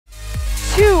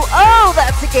2. Oh,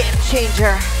 that's a game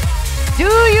changer. Do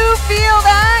you feel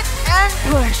that? And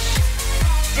push.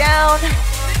 Down,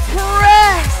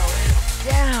 press.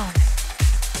 Down,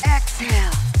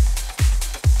 exhale.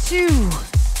 2,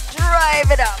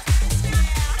 drive it up.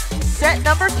 Set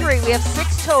number 3, we have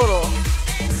 6 total.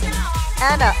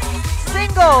 And up,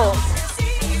 singles.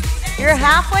 You're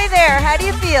halfway there, how do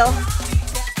you feel?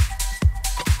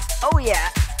 Oh yeah.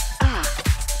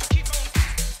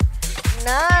 9.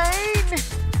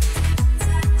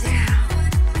 Down.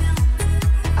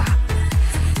 Up.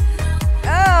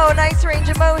 Oh, nice range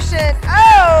of motion.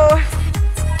 Oh.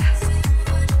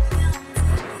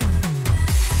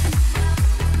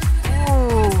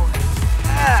 Ooh.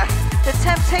 The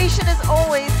temptation is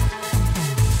always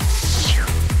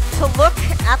to look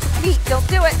at the feet. Don't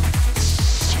do it.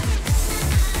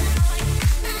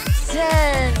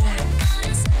 10.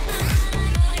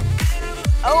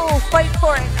 Oh, fight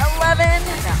for it. 11.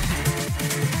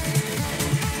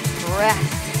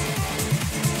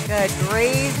 Rest. Good.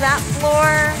 Raise that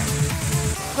floor.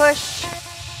 Push.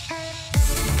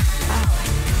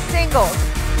 Singles.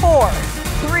 4,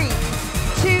 3,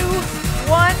 2,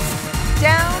 1.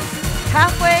 Down.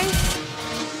 Halfway.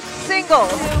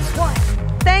 Singles. 1.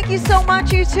 Thank you so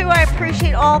much, you two. I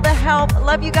appreciate all the help.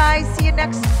 Love you guys. See you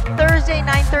next Thursday,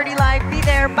 9:30 live. Be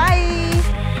there. Bye.